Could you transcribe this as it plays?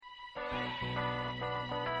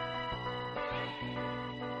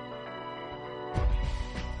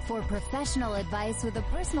For professional advice with a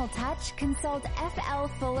personal touch, consult FL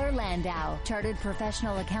Fuller Landau, Chartered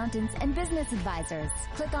Professional Accountants and Business Advisors.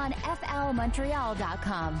 Click on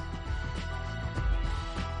flmontreal.com.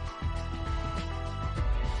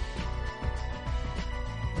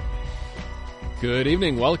 Good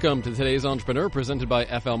evening. Welcome to today's Entrepreneur, presented by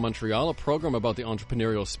FL Montreal, a program about the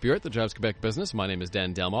entrepreneurial spirit that drives Quebec business. My name is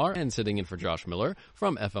Dan Delmar, and sitting in for Josh Miller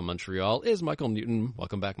from FL Montreal is Michael Newton.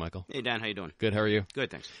 Welcome back, Michael. Hey, Dan. How you doing? Good. How are you? Good,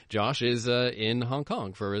 thanks. Josh is in Hong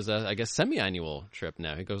Kong for his, I guess, semi-annual trip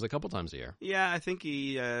now. He goes a couple times a year. Yeah, I think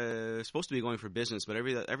he is supposed to be going for business, but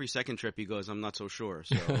every second trip he goes, I'm not so sure.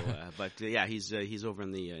 So, yeah, he's over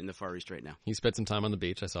in the Far East right now. He spent some time on the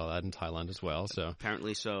beach. I saw that in Thailand as well. So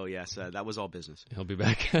apparently so. Yes, that was all business. He'll be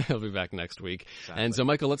back. He'll be back next week. Exactly. And so,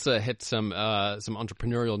 Michael, let's hit some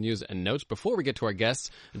entrepreneurial news and notes before we get to our guests,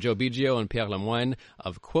 Joe Bigio and Pierre Lemoine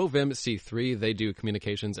of Quovim C3. They do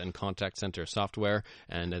communications and contact center software,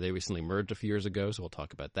 and they recently merged a few years ago. So we'll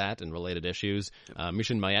talk about that and related issues.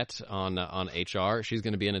 Michelle Mayette on HR. She's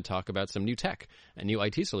going to be in and talk about some new tech and new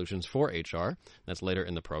IT solutions for HR. That's later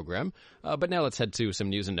in the program. But now let's head to some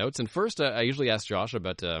news and notes. And first, I usually ask Josh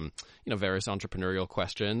about various entrepreneurial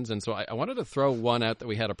questions, and so I wanted to throw one out that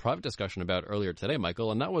we had a private discussion about earlier today,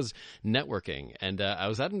 Michael, and that was networking. And I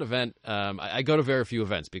was at an event. I go to very few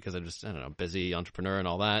events because I'm just, busy entrepreneur and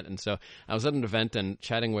all that. And so I was at an event and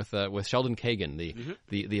chatting with Sheldon Kagan,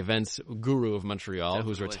 the events guru of Montreal,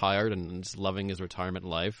 Definitely. who's retired and just loving his retirement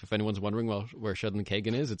life. If anyone's wondering where Sheldon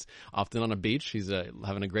Kagan is, it's often on a beach. He's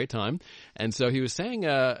having a great time. And so he was saying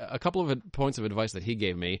a couple of points of advice that he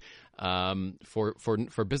gave me for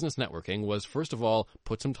business networking was, first of all,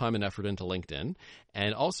 put some time and effort into LinkedIn,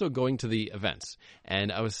 and also going to the events.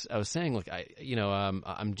 And I was saying, like,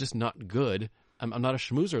 I'm just not good. I'm not a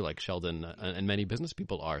schmoozer like Sheldon and many business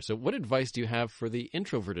people are. So what advice do you have for the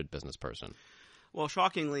introverted business person? Well,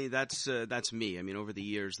 shockingly, that's me. I mean, over the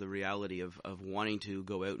years, the reality of wanting to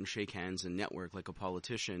go out and shake hands and network like a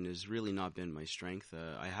politician has really not been my strength.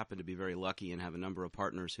 I happen to be very lucky and have a number of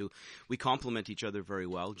partners who we complement each other very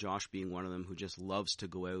well, Josh being one of them, who just loves to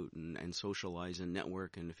go out and socialize and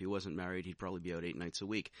network. And if he wasn't married, he'd probably be out 8 nights a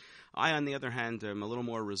week. I, on the other hand, am a little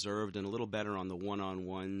more reserved and a little better on the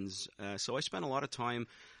one-on-ones. So I spend a lot of time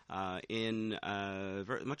in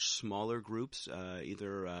very much smaller groups,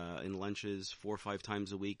 either in lunches 4 or 5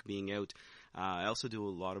 times a week, being out. I also do a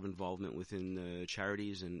lot of involvement within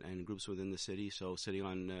charities and groups within the city, so sitting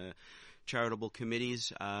on charitable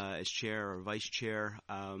committees as chair or vice chair.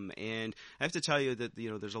 And I have to tell you that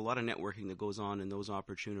there's a lot of networking that goes on in those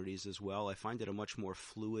opportunities as well. I find it a much more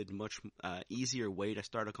fluid, much easier way to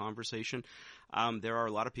start a conversation. There are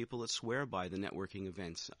a lot of people that swear by the networking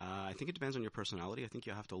events. I think it depends on your personality. I think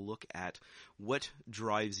you have to look at what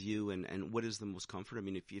drives you and what is the most comfort. I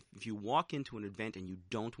mean, if you walk into an event and you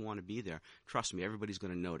don't want to be there, trust me, everybody's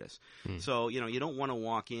going to notice. So, you don't want to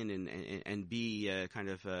walk in and be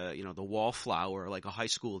the wallflower, like a high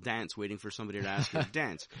school dance, waiting for somebody to ask you to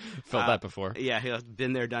dance. Felt that before. Yeah,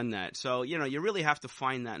 been there, done that. So, you really have to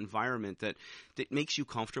find that environment that makes you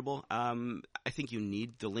comfortable. I think you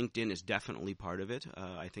need, the LinkedIn is definitely part of it.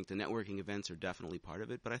 I think the networking events are definitely part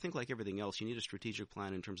of it. But I think, like everything else, you need a strategic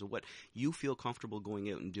plan in terms of what you feel comfortable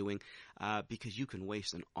going out and doing, because you can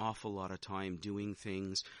waste an awful lot of time doing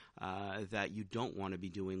things that you don't want to be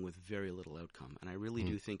doing with very little outcome. And I really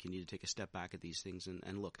do think you need to take a step back at these things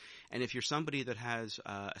and look. And if you're somebody that has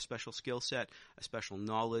a special skill set, a special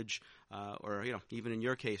knowledge, or even in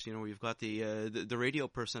your case, where you've got the radio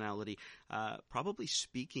personality, probably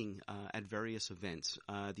speaking at various events,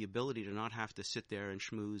 the ability to not have to sit there and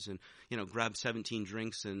schmooze and grab 17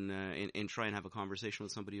 drinks and try and have a conversation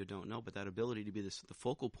with somebody you don't know, but that ability to be the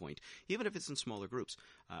focal point, even if it's in smaller groups,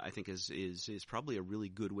 I think is probably a really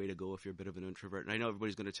good way to go if you're a bit of an introvert. And I know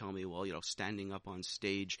everybody's going to tell me, well, standing up on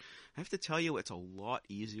stage, I have to tell you, it's a lot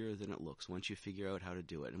easier than it looks once you figure out how to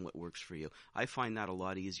do it and what works for you. I find that a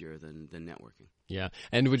lot easier than networking. Yeah.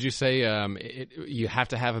 And would you say you have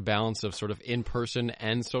to have a balance of sort of in-person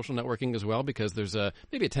and social networking as well? Because there's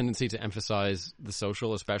maybe a tendency to emphasize the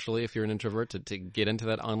social, especially if you're an introvert, to get into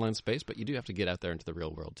that online space. But you do have to get out there into the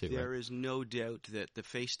real world too, right? There is no doubt that the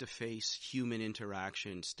face-to-face human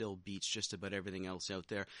interaction still beats just about everything else out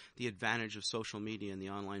there. The advantage of social media and the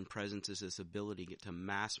online presence is this ability to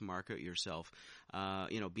mass market yourself,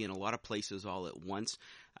 be in a lot of places all at once.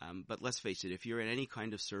 But let's face it, if you're in any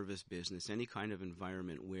kind of service business, any kind of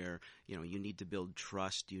environment where, you need to build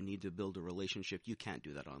trust, you need to build a relationship, you can't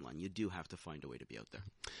do that online. You do have to find a way to be out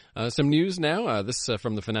there. Some news now, this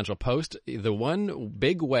from the Financial Post. The one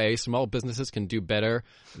big way small businesses can do better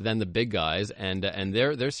than the big guys, and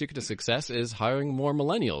their secret to success is hiring more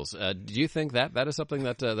millennials. Do you think that is something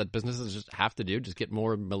that businesses just have to do, just get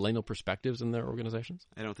more millennial perspectives in their organizations?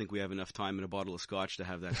 I don't think we have enough time and a bottle of scotch to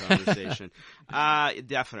have that conversation.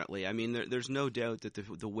 Definitely. I mean, there's no doubt that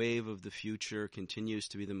the wave of the future continues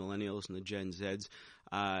to be the millennials and the Gen Zs.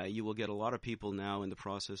 You will get a lot of people now in the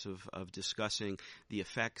process of discussing the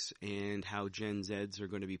effects and how Gen Zs are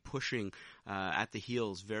going to be pushing at the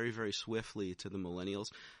heels very, very swiftly to the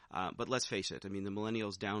millennials. But let's face it, I mean, the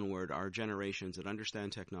millennials downward are generations that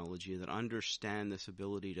understand technology, that understand this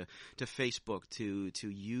ability to Facebook, to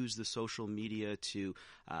use the social media, to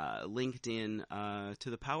LinkedIn, to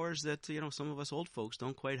the powers that, some of us old folks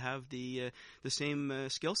don't quite have the same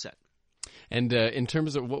skill set. And in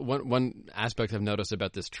terms of one aspect I've noticed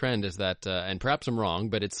about this trend is that, and perhaps I'm wrong,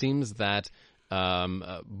 but it seems that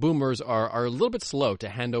boomers are a little bit slow to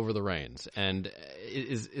hand over the reins. And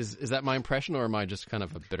is that my impression, or am I just kind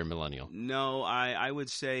of a bitter millennial? No, I would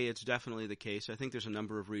say it's definitely the case. I think there's a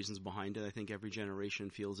number of reasons behind it. I think every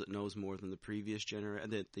generation feels it knows more than the previous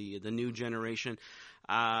the new generation.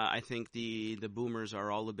 I think the boomers are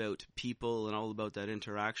all about people and all about that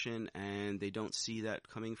interaction, and they don't see that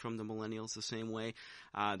coming from the millennials the same way.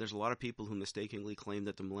 There's a lot of people who mistakenly claim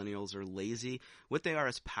that the millennials are lazy. What they are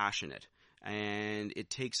is passionate. And it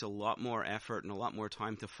takes a lot more effort and a lot more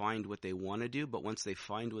time to find what they want to do. But once they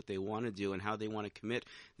find what they want to do and how they want to commit,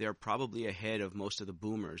 they're probably ahead of most of the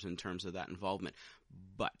boomers in terms of that involvement.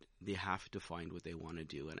 But they have to find what they want to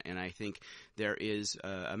do. And I think there is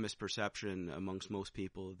a misperception amongst most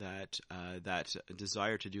people that that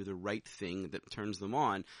desire to do the right thing that turns them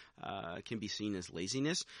on can be seen as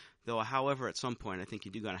laziness. Though, however, at some point, I think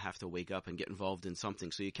you do gotta have to wake up and get involved in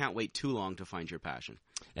something. So you can't wait too long to find your passion.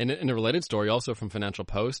 And in a related story, also from Financial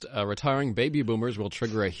Post, retiring baby boomers will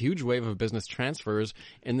trigger a huge wave of business transfers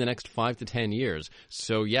in the next 5 to 10 years.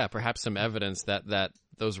 So, yeah, perhaps some evidence that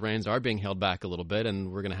those reins are being held back a little bit,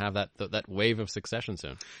 and we're going to have that wave of succession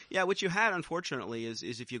soon. Yeah, what you had, unfortunately, is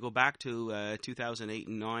if you go back to 2008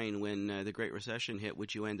 and 9 when the Great Recession hit,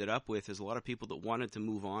 what you ended up with is a lot of people that wanted to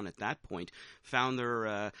move on at that point found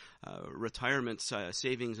their retirement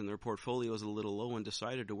savings and their portfolios a little low and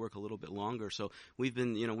decided to work a little bit longer. So we've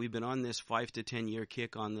been on this 5 to 10 year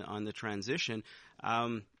kick on the transition.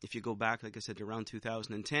 If you go back, like I said, to around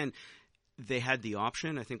 2010. They had the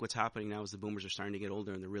option. I think what's happening now is the boomers are starting to get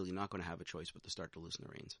older, and they're really not going to have a choice but to start to loosen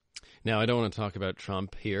the reins. Now, I don't want to talk about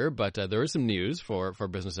Trump here, but there is some news for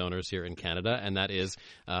business owners here in Canada, and that is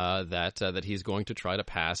that he's going to try to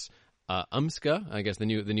pass UMSCA, I guess the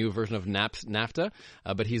new version of NAFTA,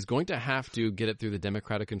 but he's going to have to get it through the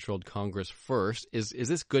Democratic-controlled Congress first. Is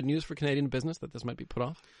this good news for Canadian business that this might be put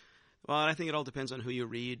off? Well, I think it all depends on who you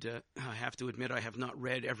read. I have to admit I have not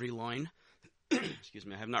read every line. Excuse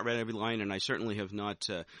me, I have not read every line, and I certainly have not,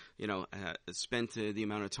 spent the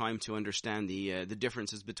amount of time to understand the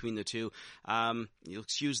differences between the two. You'll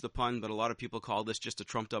excuse the pun, but a lot of people call this just a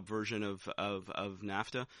trumped-up version of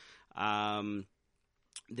NAFTA.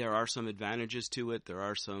 There are some advantages to it. There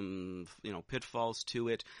are some, pitfalls to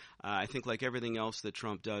it. I think like everything else that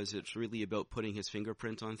Trump does, it's really about putting his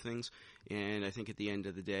fingerprint on things. And I think at the end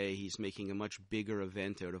of the day, he's making a much bigger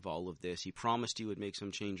event out of all of this. He promised he would make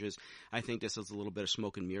some changes. I think this is a little bit of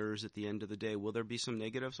smoke and mirrors at the end of the day. Will there be some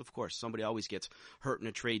negatives? Of course. Somebody always gets hurt in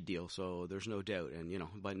a trade deal, so there's no doubt. And,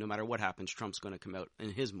 but no matter what happens, Trump's going to come out,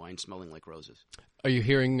 in his mind, smelling like roses. Are you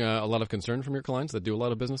hearing a lot of concern from your clients that do a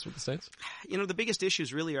lot of business with the States? The biggest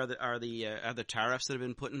issues really are the tariffs that have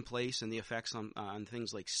been put in place and the effects on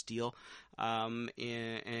things like steel. And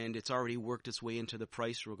it's already worked its way into the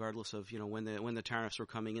price, regardless of when the tariffs were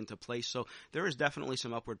coming into place. So there is definitely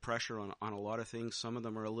some upward pressure on a lot of things. Some of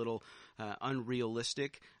them are a little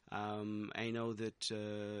unrealistic. I know that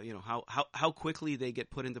how quickly they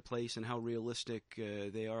get put into place and how realistic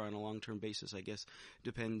they are on a long-term basis, I guess,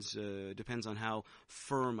 depends on how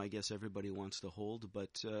firm, I guess, everybody wants to hold.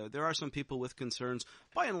 But there are some people with concerns.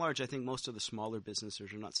 By and large, I think most of the smaller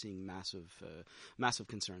businesses are not seeing massive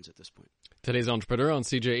concerns at this point. Today's Entrepreneur on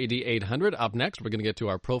CJAD 800. Up next, we're going to get to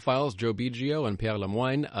our profiles, Joe Bigio and Pierre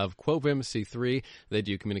Lemoine of Quovim C3. They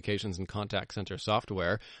do communications and contact center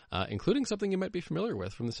software, including something you might be familiar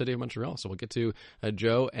with from the city of Montreal. So we'll get to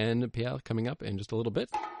Joe and Pierre coming up in just a little bit.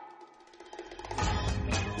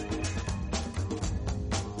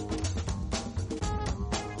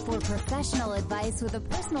 For professional advice with a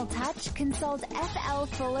personal touch, consult FL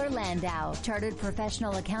Fuller Landau, Chartered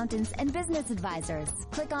Professional Accountants and Business Advisors.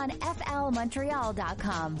 Click on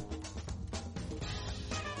flmontreal.com.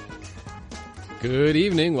 Good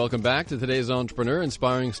evening. Welcome back to today's Entrepreneur,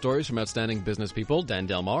 inspiring stories from outstanding business people. Dan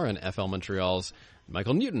Delmar and FL Montreal's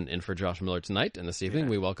Michael Newton in for Josh Miller tonight. And this evening,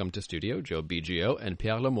 we welcome to studio Joe Bigio and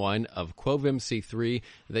Pierre Lemoine of Quovim C3.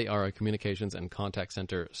 They are a communications and contact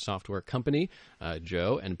center software company.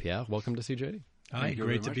 Joe and Pierre, welcome to CJD. Hi,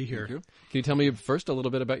 great to be here. Can you tell me first a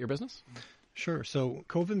little bit about your business? Sure. So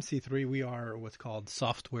Quovim C3, we are what's called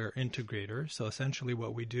software integrator. So essentially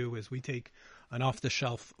what we do is we take an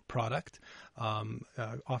off-the-shelf product,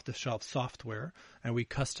 off-the-shelf software, and we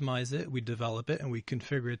customize it, we develop it, and we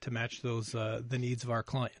configure it to match those the needs of our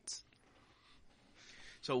clients.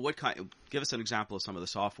 So give us an example of some of the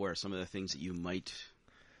software, some of the things that you might...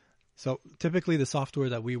 So typically the software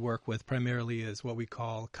that we work with primarily is what we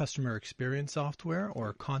call customer experience software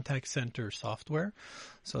or contact center software.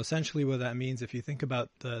 So essentially what that means, if you think about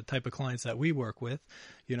the type of clients that we work with,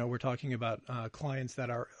 we're talking about clients that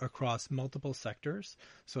are across multiple sectors.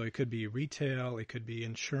 So it could be retail, it could be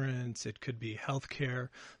insurance, it could be healthcare,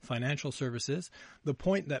 financial services. The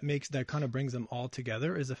point that kind of brings them all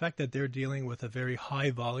together is the fact that they're dealing with a very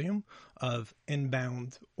high volume of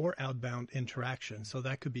inbound or outbound interaction. So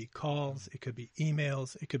that could be calls, it could be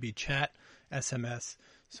emails, it could be chat, SMS.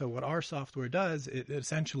 So what our software does, it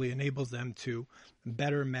essentially enables them to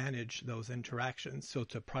better manage those interactions. So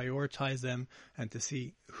to prioritize them and to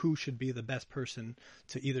see who should be the best person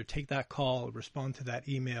to either take that call, respond to that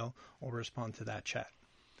email, or respond to that chat.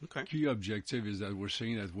 Okay. Key objective is that we're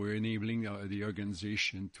saying that we're enabling the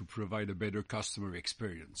organization to provide a better customer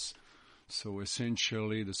experience. So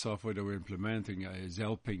essentially, the software that we're implementing is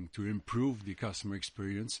helping to improve the customer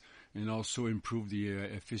experience and also improve the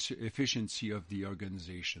efficiency of the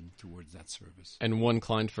organization towards that service. And one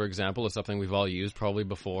client, for example, is something we've all used probably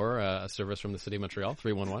before, a service from the City of Montreal,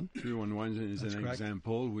 311. 311 is That's an correct.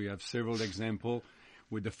 example. We have several examples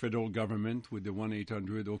with the federal government, with the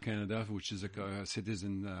 1-800 O Canada, which is a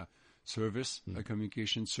citizen service, a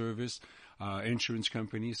communication service, insurance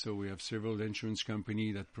company. So we have several insurance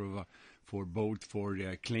company that provide for both for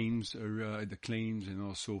the claims and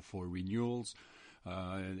also for renewals.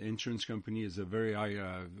 Insurance company is a very high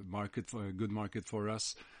good market for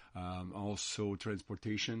us. Also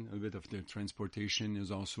transportation, a bit of the transportation is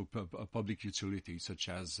also a public utility such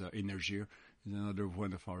as Energia is another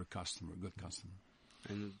one of our good customer.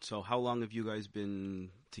 And so how long have you guys been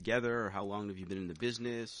together, or how long have you been in the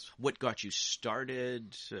business? What got you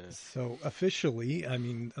started? So officially,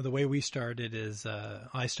 the way we started is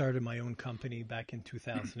I started my own company back in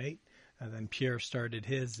 2008. And then Pierre started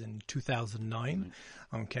his in 2009.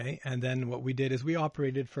 Okay. And then what we did is we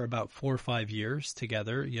operated for about 4 or 5 years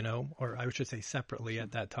together, or I should say separately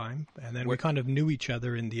at that time. And then we kind of knew each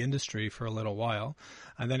other in the industry for a little while.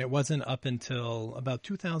 And then it wasn't up until about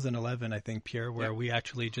 2011, I think, Pierre, where we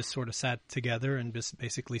actually just sort of sat together and just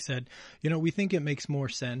basically said, we think it makes more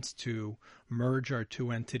sense to merge our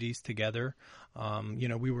two entities together.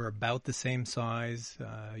 We were about the same size.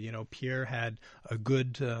 Pierre had a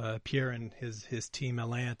good, Pierre and his team,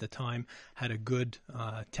 Alain at the time, had a good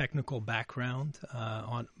technical background.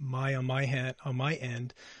 On my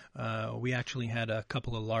end, we actually had a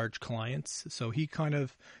couple of large clients. So he kind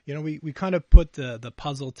of, we kind of put the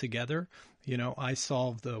puzzle together. I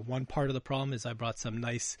solved the one part of the problem is I brought some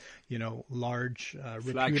nice, large,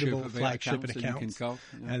 reputable flagship accounts.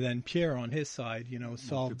 And then Pierre on his side,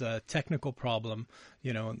 solved the technical problem,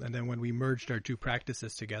 and then when we merged our two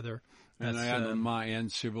practices together. And I had on my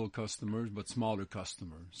end several customers, but smaller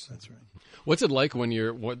customers. That's right. What's it like when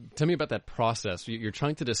tell me about that process. You're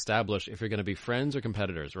trying to establish if you're going to be friends or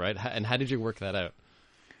competitors, right? And how did you work that out?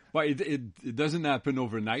 Well, it doesn't happen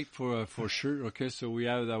overnight for sure. Okay, so we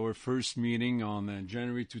had our first meeting on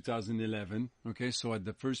January 2011. Okay, so at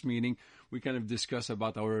the first meeting, we kind of discuss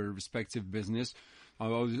about our respective business.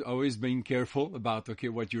 I've always been careful about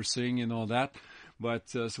what you're saying and all that, but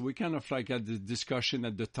so we kind of like had the discussion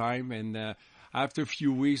at the time, and after a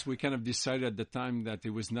few weeks, we kind of decided at the time that it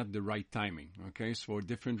was not the right timing. Okay, so for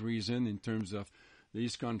different reason in terms of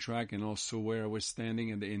lease contract and also where I was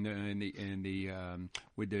standing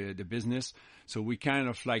with the business. So we kind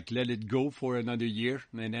of like let it go for another year.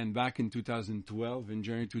 And then back in 2012, in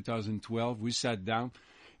January 2012, we sat down,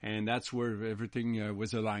 and that's where everything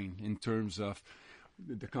was aligned in terms of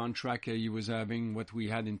the contract he was having, what we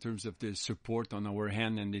had in terms of the support on our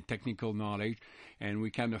hand and the technical knowledge, and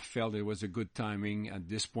we kind of felt it was a good timing at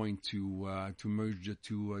this point to merge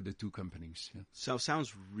the two companies. Yeah. So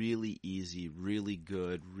sounds really easy, really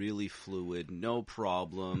good, really fluid, no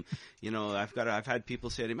problem. I've had people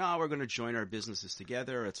say to me, "Oh, we're going to join our businesses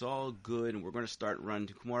together. It's all good, and we're going to start running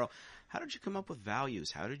tomorrow." How did you come up with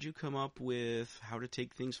values? How did you come up with how to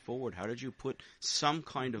take things forward? How did you put some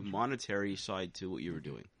kind of monetary side to what you were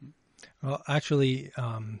doing? Well, actually,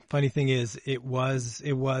 funny thing is, it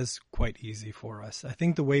was quite easy for us. I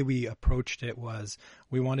think the way we approached it was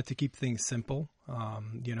we wanted to keep things simple.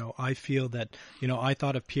 I feel that, I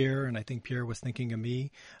thought of Pierre, and I think Pierre was thinking of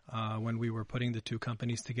me when we were putting the two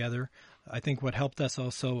companies together. I think what helped us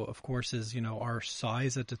also, of course, is, our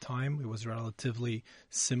size at the time. It was relatively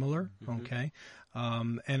similar, okay?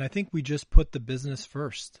 And I think we just put the business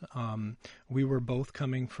first. We were both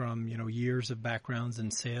coming from, years of backgrounds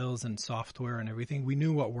in sales and software and everything. We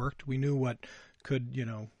knew what worked. We knew what could,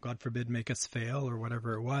 God forbid, make us fail or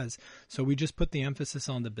whatever it was. So we just put the emphasis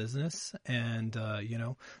on the business. And,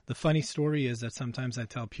 the funny story is that sometimes I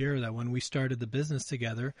tell Pierre that when we started the business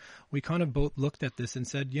together, we kind of both looked at this and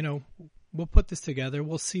said, we'll put this together.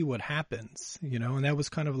 We'll see what happens, and that was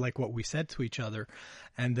kind of like what we said to each other.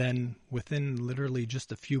 And then within literally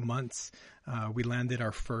just a few months, we landed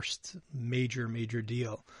our first major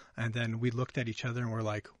deal. And then we looked at each other and we're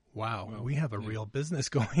like, wow, we have a real business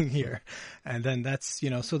going here. And then that's,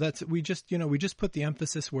 we just put the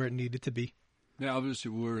emphasis where it needed to be. Yeah, obviously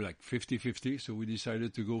we were like 50-50, so we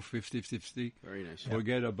decided to go 50-50. Very nice.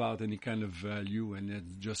 Forget about any kind of value and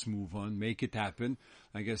then just move on, make it happen.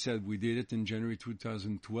 Like I said, we did it in January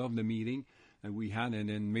 2012, the meeting that we had, and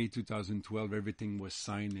then May 2012, everything was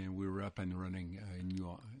signed and we were up and running in New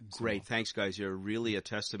York. Great. Thanks, guys. You're really a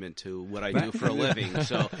testament to what I do for a living.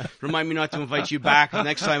 So remind me not to invite you back the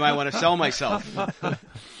next time I want to sell myself.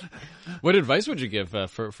 What advice would you give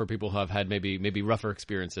for people who have had maybe rougher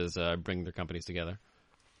experiences bringing their companies together?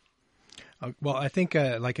 Well, I think,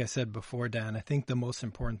 like I said before, Dan, I think the most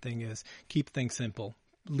important thing is keep things simple.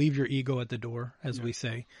 Leave your ego at the door, as we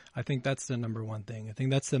say. I think that's the number one thing. I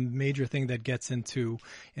think that's the major thing that gets into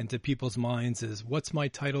people's minds is what's my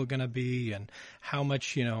title going to be and how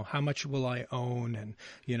much will I own and,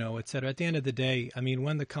 et cetera. At the end of the day, I mean,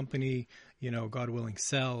 when the company, God willing,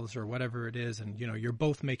 sells or whatever it is and, you're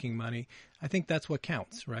both making money, I think that's what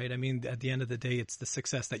counts, right? I mean, at the end of the day, it's the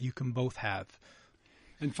success that you can both have.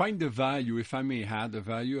 And find the value, if I may add, the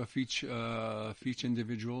value of each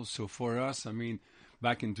individual. So for us, I mean,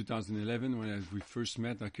 back in 2011, when we first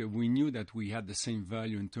met, okay, we knew that we had the same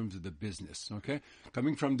value in terms of the business, okay?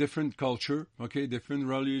 Coming from different culture, okay, different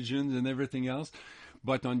religions and everything else.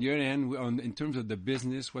 But on the other hand, in terms of the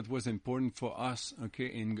business, what was important for us, okay,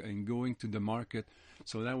 in going to the market,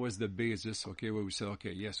 so that was the basis, okay, where we said,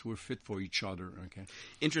 okay, yes, we're fit for each other, okay.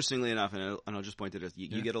 Interestingly enough, and I'll just point it out,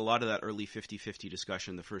 you get a lot of that early 50-50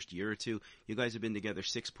 discussion the first year or two. You guys have been together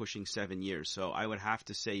 6, pushing 7 years, so I would have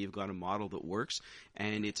to say you've got a model that works,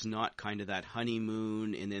 and it's not kind of that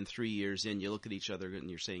honeymoon, and then 3 years in, you look at each other and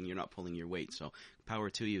you're saying you're not pulling your weight. So power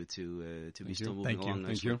to you to be still moving along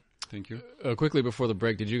nicely. Thank you. Quickly before the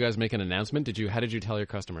break, did you guys make an announcement? How did you tell your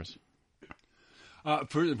customers?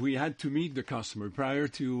 First, we had to meet the customer prior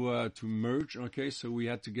to merge. Okay, so we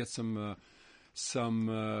had to get some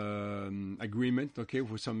agreement. Okay,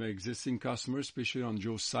 with some existing customers, especially on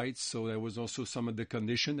Joe's sites. So there was also some of the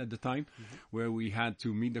condition at the time where we had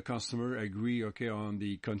to meet the customer, agree. Okay, on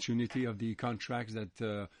the continuity of the contracts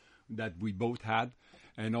that we both had.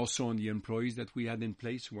 And also on the employees that we had in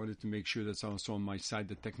place. We wanted to make sure that also on my side,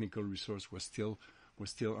 the technical resource was still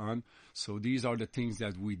on. So these are the things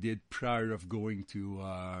that we did prior of going to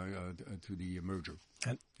the merger.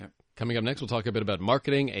 Coming up next, we'll talk a bit about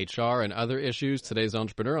marketing, HR, and other issues. Today's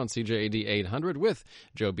Entrepreneur on CJAD 800 with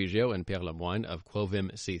Joe Bigio and Pierre Lemoine of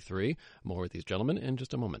Quovim C3. More with these gentlemen in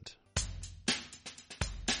just a moment.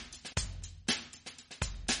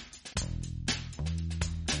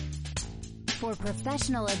 For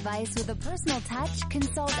professional advice with a personal touch,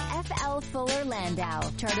 consult FL Fuller Landau,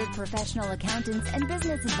 Chartered Professional Accountants and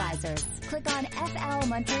Business Advisors. Click on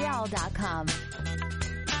flmontreal.com.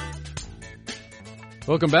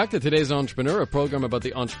 Welcome back to today's Entrepreneur, a program about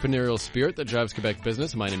the entrepreneurial spirit that drives Quebec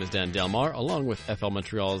business. My name is Dan Delmar, along with FL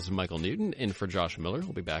Montreal's Michael Newton, in for Josh Miller.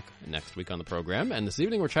 We'll be back next week on the program. And this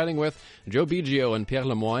evening we're chatting with Joe Bigio and Pierre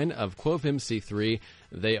Lemoine of Quovim C3.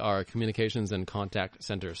 They are a communications and contact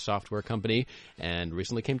center software company and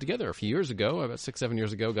recently came together a few years ago, about 6-7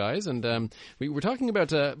 years ago, guys. And we were talking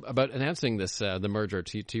about announcing this the merger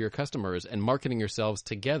to your customers and marketing yourselves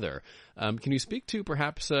together. Can you speak to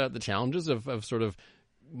perhaps the challenges of sort of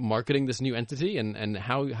marketing this new entity and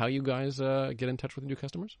how you guys get in touch with new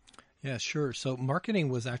customers? Yeah, sure. So marketing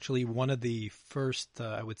was actually one of the first,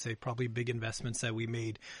 I would say, probably big investments that we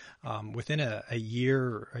made within a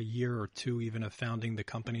year or two, even of founding the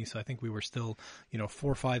company. So I think we were still,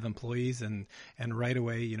 4 or 5 employees, and right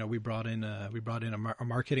away, we brought in a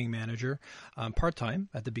marketing manager, part time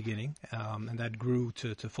at the beginning, and that grew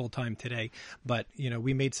to full time today. But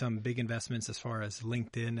we made some big investments as far as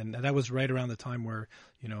LinkedIn, and that was right around the time where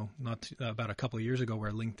about a couple of years ago,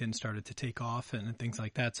 where LinkedIn started to take off and things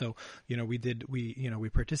like that. So we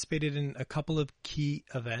participated in a couple of key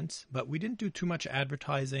events, but we didn't do too much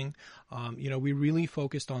advertising. We really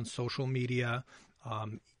focused on social media,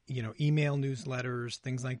 email newsletters,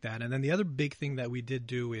 things like that. And then the other big thing that we did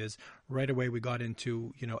do is right away we got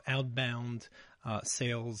into, outbound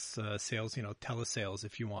sales, telesales,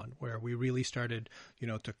 if you want, where we really started,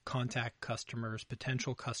 to contact customers,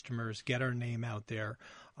 potential customers, get our name out there.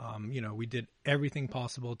 We did everything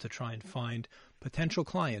possible to try and find potential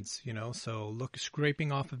clients, so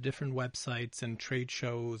scraping off of different websites and trade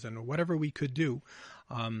shows and whatever we could do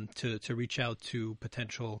to reach out to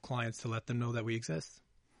potential clients to let them know that we exist.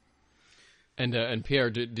 And Pierre,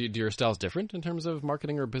 do your styles different in terms of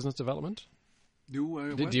marketing or business development?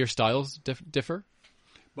 Do your styles differ?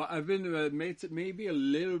 Well, I've been maybe a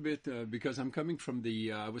little bit because I was coming from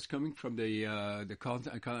the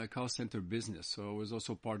call center business. So I was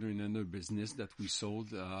also partnering in another business that we sold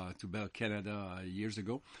to Bell Canada years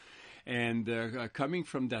ago. And coming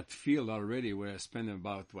from that field already, where I spent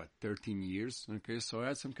about 13 years. Okay, so I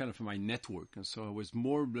had some kind of my network, and so I was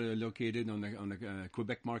more located on the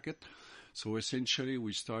Quebec market. So essentially,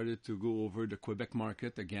 we started to go over the Quebec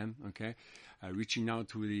market again. Okay, reaching out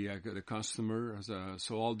to the customer.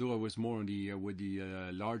 So although I was more on with the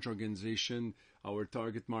large organization, our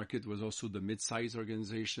target market was also the mid-size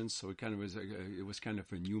organizations. So it was kind of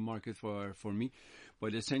a new market for me.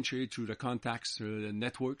 But essentially through the contacts, the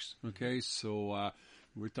networks. Okay, so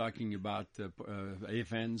we're talking about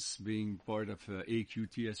events, being part of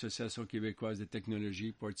AQT, Association Québécoise de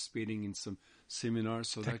Technologie, participating in some seminars.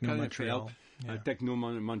 So that kind of helped. Techno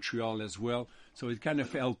Montreal as well. So it kind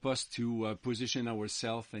of helped us to position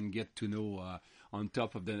ourselves and get to know on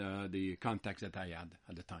top of the contacts that I had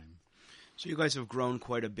at the time. So you guys have grown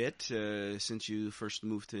quite a bit since you first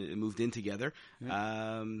moved in together.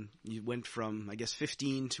 Yeah. You went from, I guess,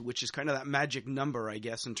 15 to, which is kind of that magic number, I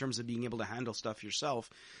guess, in terms of being able to handle stuff yourself,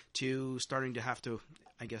 to starting to have to,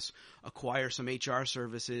 I guess, acquire some HR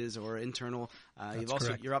services or internal.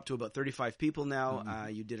 You're up to about 35 people now.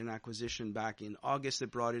 Mm-hmm. You did an acquisition back in August that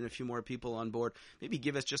brought in a few more people on board. Maybe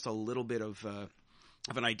give us just a little bit of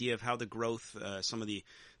an idea of how the growth, some of the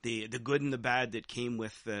good and the bad that came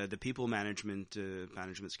with the people management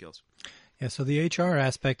skills. Yeah, so the HR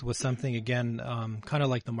aspect was something, again, kind of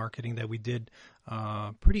like the marketing that we did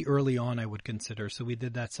pretty early on, I would consider. So we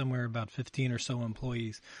did that somewhere about 15 or so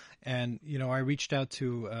employees. And, I reached out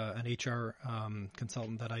to an HR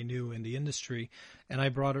consultant that I knew in the industry, and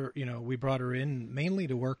we brought her in mainly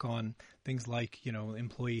to work on things like,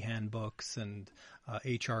 employee handbooks and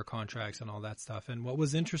HR contracts and all that stuff. And what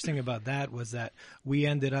was interesting about that was that we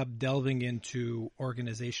ended up delving into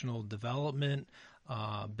organizational development,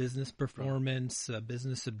 business performance,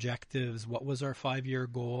 business objectives. What was our 5-year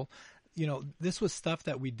goal? This was stuff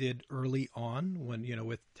that we did early on when,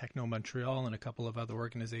 with Techno Montreal and a couple of other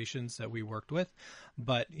organizations that we worked with.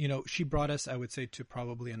 But, she brought us, I would say, to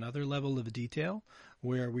probably another level of detail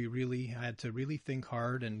where we really had to really think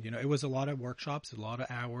hard. And, it was a lot of workshops, a lot of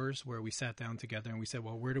hours where we sat down together and we said,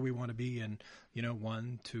 well, where do we want to be in,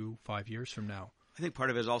 1, 2, 5 years from now? I think part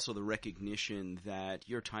of it is also the recognition that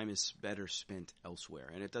your time is better spent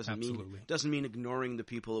elsewhere, and it doesn't mean ignoring the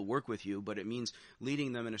people that work with you, but it means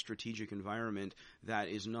leading them in a strategic environment that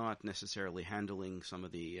is not necessarily handling some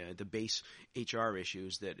of the base HR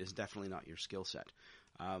issues. That is definitely not your skill set.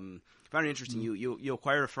 Found it interesting. You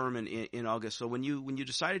acquired a firm in August. So when you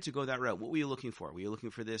decided to go that route, what were you looking for? Were you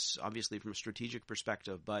looking for this obviously from a strategic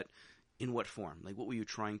perspective, but in what form? Like, what were you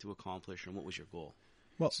trying to accomplish, and what was your goal?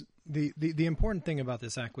 Well, the important thing about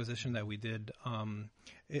this acquisition that we did,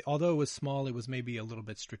 although it was small, it was maybe a little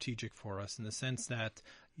bit strategic for us in the sense that,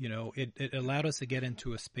 it allowed us to get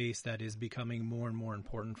into a space that is becoming more and more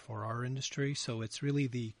important for our industry. So it's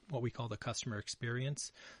really what we call the customer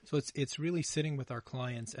experience. So it's really sitting with our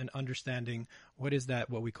clients and understanding what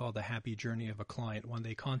we call the happy journey of a client when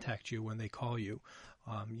they contact you, when they call you.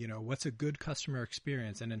 What's a good customer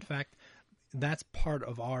experience? And in fact, that's part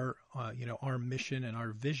of our, our mission and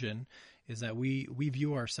our vision is that we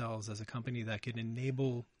view ourselves as a company that can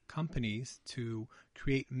enable companies to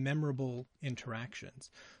create memorable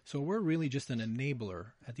interactions. So we're really just an enabler.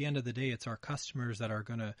 At the end of the day, it's our customers that are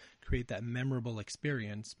going to create that memorable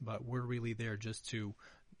experience, but we're really there just to,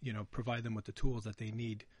 provide them with the tools that they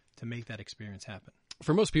need to make that experience happen.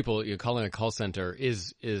 For most people, calling a call center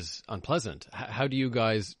is unpleasant. How do you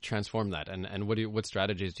guys transform that? And what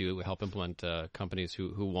strategies do you help implement companies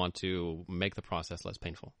who want to make the process less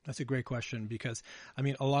painful? That's a great question because,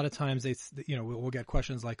 a lot of times we'll get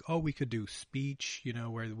questions like, oh, we could do speech,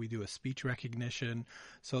 where we do a speech recognition.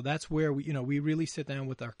 So that's where we really sit down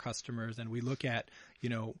with our customers and we look at,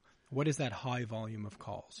 what is that high volume of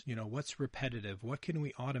calls? What's repetitive? What can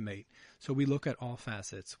we automate? So we look at all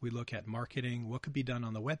facets. We look at marketing, what could be done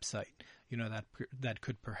on the website, that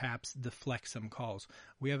could perhaps deflect some calls.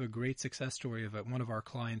 We have a great success story of one of our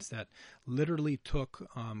clients that literally took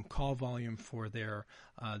call volume for their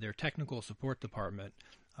technical support department,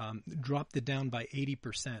 dropped it down by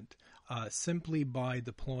 80%, simply by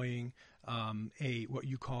deploying what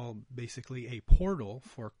you call basically a portal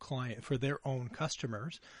for their own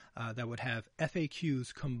customers that would have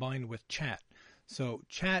FAQs combined with chat. So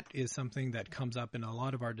chat is something that comes up in a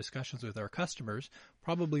lot of our discussions with our customers,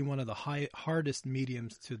 probably one of the hardest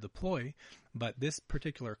mediums to deploy. But this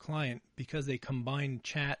particular client, because they combine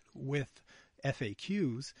chat with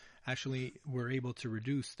FAQs, actually were able to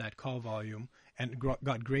reduce that call volume and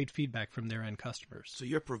got great feedback from their end customers. So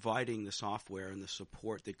you're providing the software and the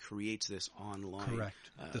support that creates this online. Correct.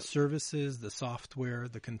 The services, the software,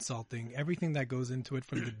 the consulting, everything that goes into it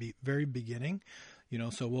from the very beginning.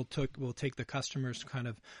 So we'll take the customers kind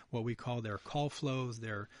of what we call their call flows,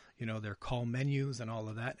 their call menus and all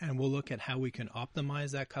of that, and we'll look at how we can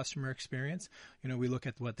optimize that customer experience. We look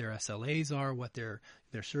at what their SLAs are, what their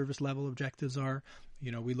service level objectives are.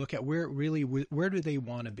 We look at where do they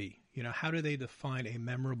want to be? How do they define a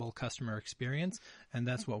memorable customer experience? And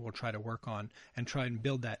that's what we'll try to work on and try and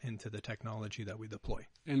build that into the technology that we deploy.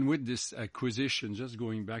 And with this acquisition, just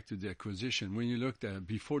going back to the acquisition, when you looked at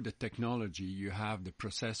before the technology, you have the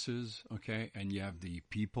processes, okay, and you have the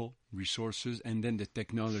people, resources, and then the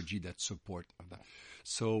technology that support that.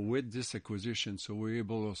 So with this acquisition, we're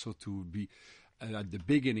able also to be at the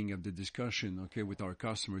beginning of the discussion, okay, with our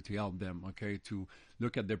customer to help them, okay, to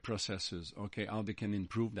look at their processes, okay, how they can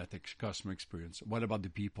improve that customer experience. What about the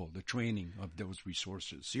people, the training of those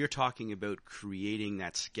resources? So you're talking about creating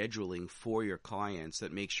that scheduling for your clients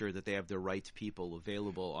that make sure that they have the right people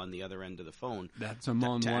available on the other end of the phone. That's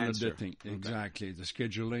among one of the things. Okay. Exactly. The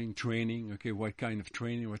scheduling, training, okay, what kind of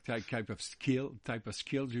training, what type of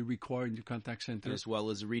skills you require in your contact center. As well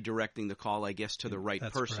as redirecting the call, I guess, to the right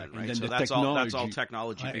person, correct. right? And so that's all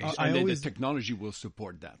technology based. And then the technology will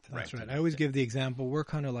support that. That's right. I always give the example, we're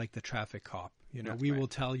kind of like the traffic cop. We will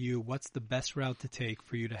tell you what's the best route to take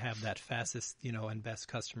for you to have that fastest, and best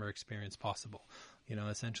customer experience possible.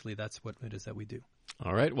 Essentially that's what it is that we do.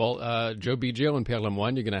 All right. Well, Joe Bigio and Pierre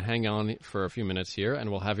Lemoine, you're going to hang on for a few minutes here, and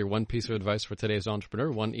we'll have your one piece of advice for today's entrepreneur,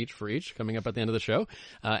 one each for each, coming up at the end of the show.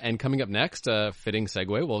 And coming up next, fitting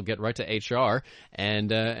segue, we'll get right to HR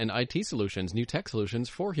and IT solutions, new tech solutions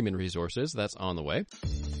for human resources. That's on the way.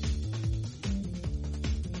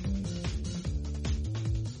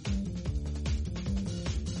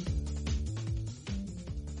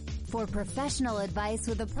 For professional advice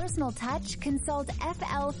with a personal touch, consult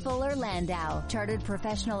FL Fuller Landau, Chartered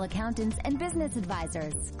Professional Accountants and Business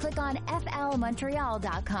Advisors. Click on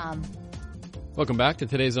flmontreal.com. Welcome back to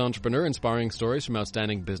today's Entrepreneur, inspiring stories from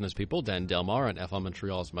outstanding business people. Dan Delmar and FL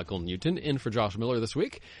Montreal's Michael Newton in for Josh Miller this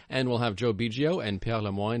week. And we'll have Joe Bigio and Pierre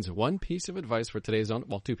Lemoine's one piece of advice for today's,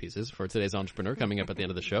 two pieces for today's Entrepreneur coming up at the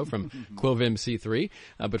end of the show from Quovim C3.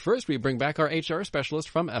 But first, we bring back our HR specialist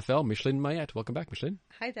from FL, Micheline Mayette. Welcome back, Micheline.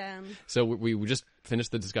 Hi, Dan. So we just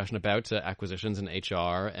finished the discussion about acquisitions and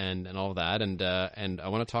HR and all of that. And I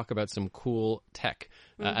want to talk about some cool tech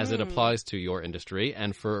as it applies to your industry.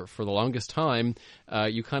 And for the longest time,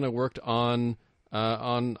 you kind of worked on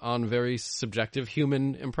very subjective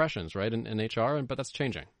human impressions, right, in HR, but that's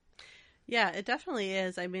changing. Yeah, it definitely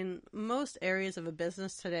is. I mean, most areas of a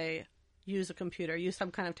business today use a computer, use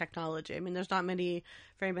some kind of technology. I mean, there's not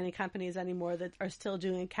very many companies anymore that are still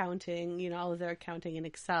doing accounting, all of their accounting in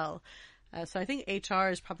Excel. So I think HR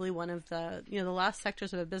is probably one of the last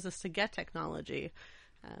sectors of a business to get technology.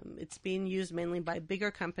 It's being used mainly by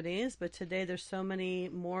bigger companies, but today there's so many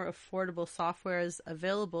more affordable softwares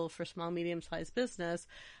available for small, medium-sized business.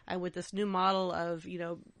 And with this new model of,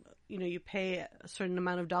 you pay a certain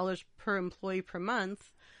amount of dollars per employee per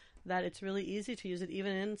month, that it's really easy to use it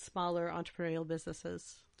even in smaller entrepreneurial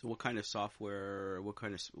businesses. So what kind of software, what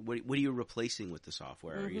are you replacing with the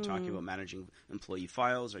software? Are you talking about managing employee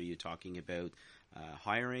files? Are you talking about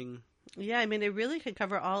hiring? Yeah, I mean, it really could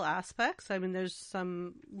cover all aspects. I mean, there's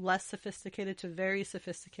some less sophisticated to very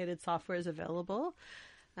sophisticated softwares available.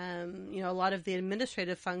 A lot of the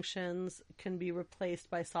administrative functions can be replaced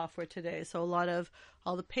by software today. So a lot of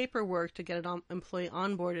all the paperwork to get an employee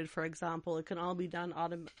onboarded, for example, it can all be done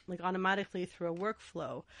automatically through a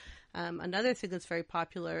workflow. Another thing that's very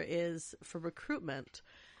popular is for recruitment.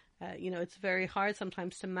 It's very hard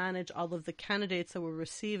sometimes to manage all of the candidates that we're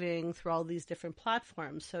receiving through all these different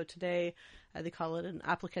platforms. So today, they call it an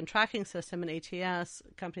applicant tracking system, an ATS.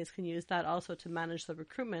 Companies can use that also to manage the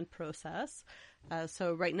recruitment process.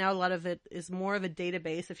 So right now, a lot of it is more of a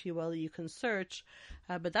database, if you will, you can search.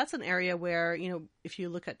 But that's an area where, if you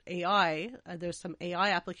look at AI, there's some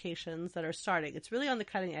AI applications that are starting. It's really on the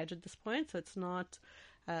cutting edge at this point. So it's not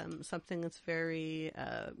something that's very,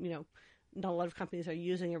 not a lot of companies are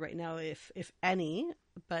using it right now, if any,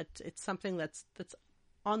 but it's something that's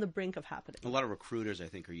on the brink of happening. A lot of recruiters, I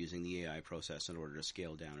think, are using the AI process in order to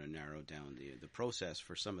scale down and narrow down the process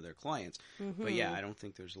for some of their clients. Mm-hmm. But yeah, I don't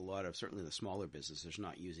think there's a lot of, certainly the smaller businesses,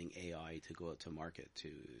 not using AI to go out to market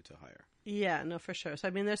to hire. Yeah, no, for sure. So,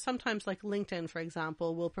 I mean, there's sometimes like LinkedIn, for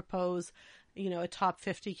example, will propose, a top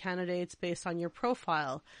 50 candidates based on your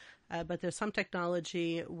profile. But there's some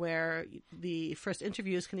technology where the first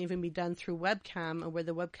interviews can even be done through webcam, where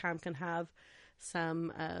the webcam can have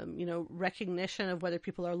some, recognition of whether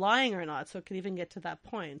people are lying or not. So it can even get to that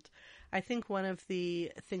point. I think one of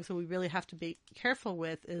the things that we really have to be careful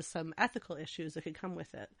with is some ethical issues that could come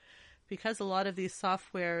with it. Because a lot of these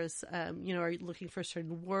softwares, are looking for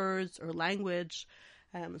certain words or language.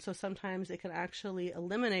 So sometimes it can actually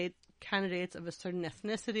eliminate candidates of a certain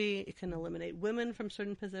ethnicity. It can eliminate women from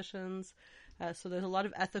certain positions. So there's a lot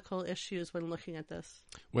of ethical issues when looking at this.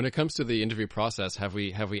 When it comes to the interview process, have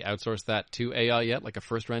we outsourced that to AI yet, like a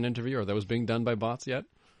first round interview, or that was being done by bots yet?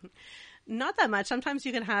 Not that much. Sometimes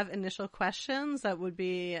you can have initial questions that would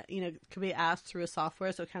be, could be asked through a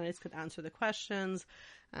software, so candidates could answer the questions.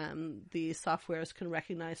 The softwares can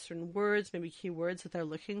recognize certain words, maybe keywords that they're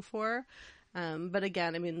looking for. But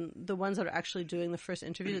again, I mean, the ones that are actually doing the first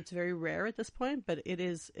interview, it's very rare at this point, but it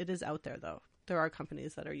is out there though. There are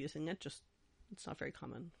companies that are using it, just it's not very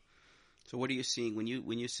common. So what are you seeing when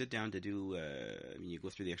you sit down to do, you go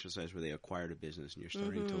through the exercise where they acquired a business and you're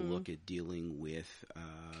starting to look at dealing with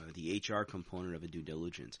the HR component of a due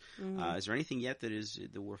diligence. Is there anything yet that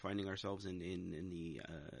we're finding ourselves in the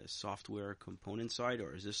software component side,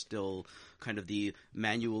 or is this still kind of the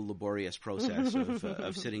manual, laborious process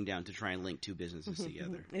of sitting down to try and link two businesses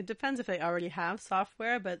together? It depends if they already have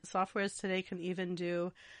software, but softwares today can even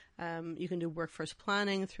do, you can do workforce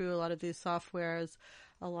planning through a lot of these softwares.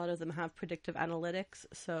 A lot of them have predictive analytics.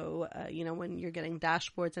 So, when you're getting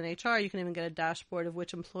dashboards in HR, you can even get a dashboard of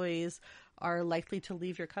which employees are likely to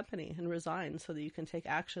leave your company and resign so that you can take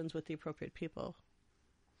actions with the appropriate people.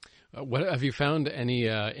 What have you found any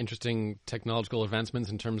interesting technological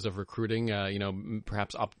advancements in terms of recruiting,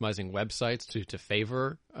 perhaps optimizing websites to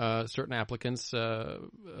favor certain applicants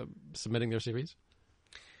submitting their CVs?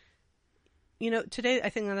 Today I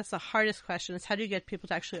think that's the hardest question is how do you get people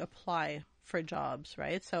to actually apply for jobs,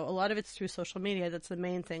 right? So a lot of it's through social media. That's the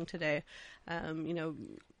main thing today.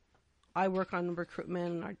 I work on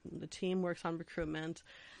recruitment. The team works on recruitment.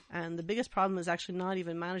 And the biggest problem is actually not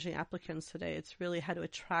even managing applicants today. It's really how to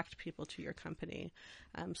attract people to your company.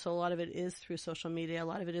 So a lot of it is through social media. A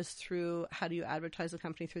lot of it is through how do you advertise the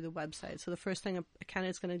company through the website. So the first thing a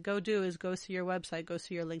candidate's going to go do is go see your website, go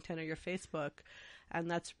see your LinkedIn or your Facebook. And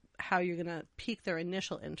that's how you're going to pique their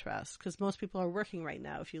initial interest, because most people are working right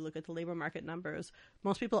now. If you look at the labor market numbers,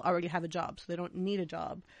 most people already have a job, so they don't need a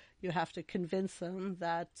job. You have to convince them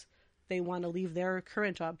that they want to leave their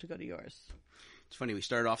current job to go to yours. It's funny, we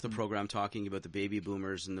started off the program talking about the baby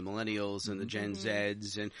boomers and the millennials and the Gen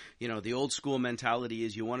Zs, and the old school mentality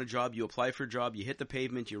is you want a job, you apply for a job, you hit the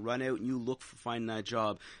pavement, you run out and you look for finding that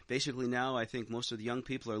job. Basically now I think most of the young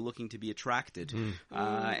people are looking to be attracted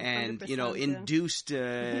and induced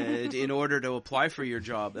in order to apply for your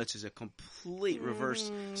job. That's just a complete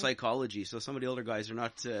reverse psychology. So some of the older guys are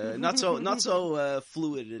not so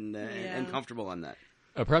fluid and comfortable on that.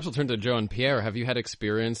 Perhaps we'll turn to Joe and Pierre. Have you had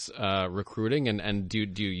experience recruiting, and do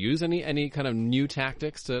you use any kind of new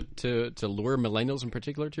tactics to lure millennials in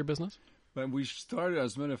particular to your business? But we started,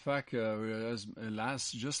 as a matter of fact,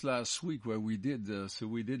 last week where we did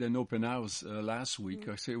an open house last week,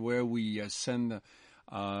 where we send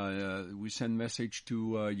We send message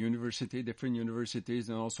to different universities,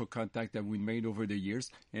 and also contact that we made over the years.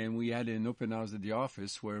 And we had an open house at the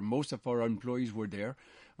office where most of our employees were there.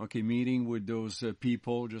 Okay, meeting with those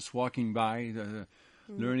people, just walking by,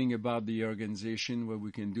 learning about the organization, what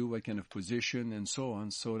we can do, what kind of position, and so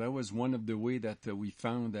on. So that was one of the way that we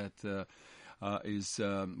found that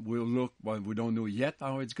we'll look. Well, we don't know yet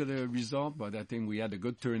how it's going to resolve, but I think we had a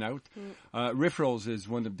good turnout. Referrals is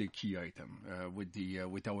one of the key items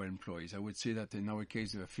with our employees. I would say that in our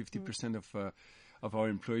case, 50% of our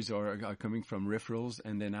employees are coming from referrals,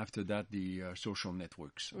 and then after that, the social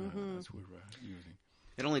networks as we're using.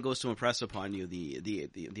 It only goes to impress upon you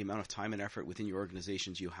the amount of time and effort within your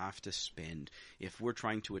organizations you have to spend. If we're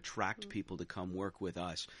trying to attract people to come work with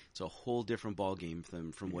us, it's a whole different ballgame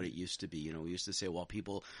from what it used to be. You know, we used to say, well,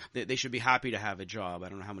 people they should be happy to have a job. I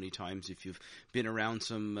don't know how many times, if you've been around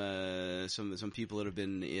some people that have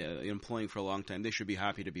been employing for a long time, they should be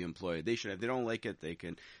happy to be employed. They should. If they don't like it, they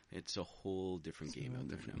can. It's a whole different game out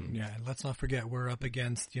there now. Yeah, and let's not forget we're up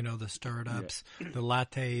against the startups, the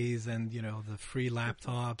lattes, and the free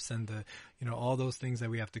laptops, and the all those things that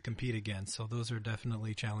we have to compete against. So those are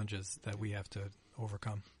definitely challenges that we have to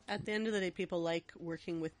overcome. At the end of the day, people like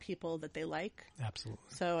working with people that they like. Absolutely.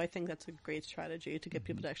 So I think that's a great strategy to get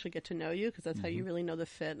people to actually get to know you, because that's how you really know the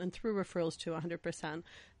fit. And through referrals too, 100%.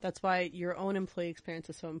 That's why your own employee experience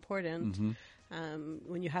is so important.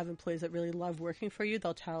 When you have employees that really love working for you,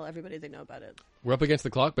 they'll tell everybody they know about it. We're up against the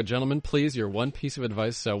clock, but gentlemen, please, your one piece of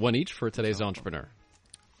advice, one each for today's entrepreneur.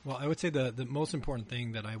 Well, I would say the most important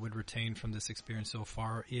thing that I would retain from this experience so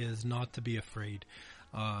far is not to be afraid.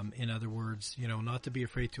 In other words, not to be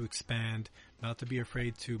afraid to expand, not to be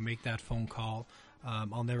afraid to make that phone call.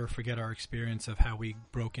 I'll never forget our experience of how we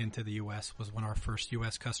broke into the U.S. was when our first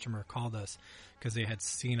U.S. customer called us because they had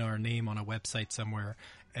seen our name on a website somewhere.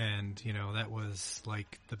 And, that was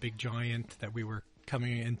like the big giant that we were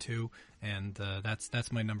coming into. And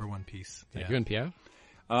that's my number one piece. Thank you. And Pierre?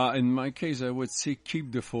 In my case, I would say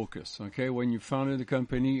keep the focus, okay? When you founded the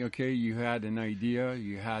company, okay, you had an idea,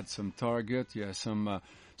 you had some target, you had some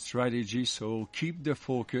strategy, so keep the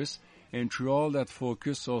focus. And through all that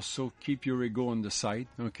focus, also keep your ego on the side,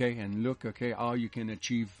 okay? And look, okay, how you can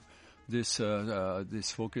achieve this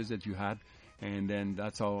this focus that you had. And then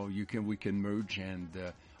that's how we can merge. And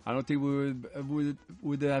I don't think we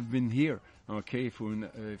would have been here, okay,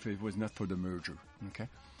 if it was not for the merger, okay?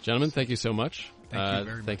 Gentlemen, thank you so much.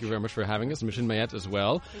 Thank you very much for having us. Michel Mayette as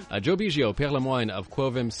well. Joe Bigio, Pierre Lemoine of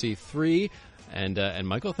Quovim C3. And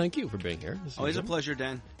Michael, thank you for being here. Always a pleasure,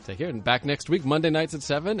 Dan. Take care. And back next week, Monday nights at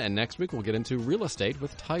 7. And next week, we'll get into real estate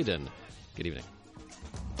with Tyden. Good evening.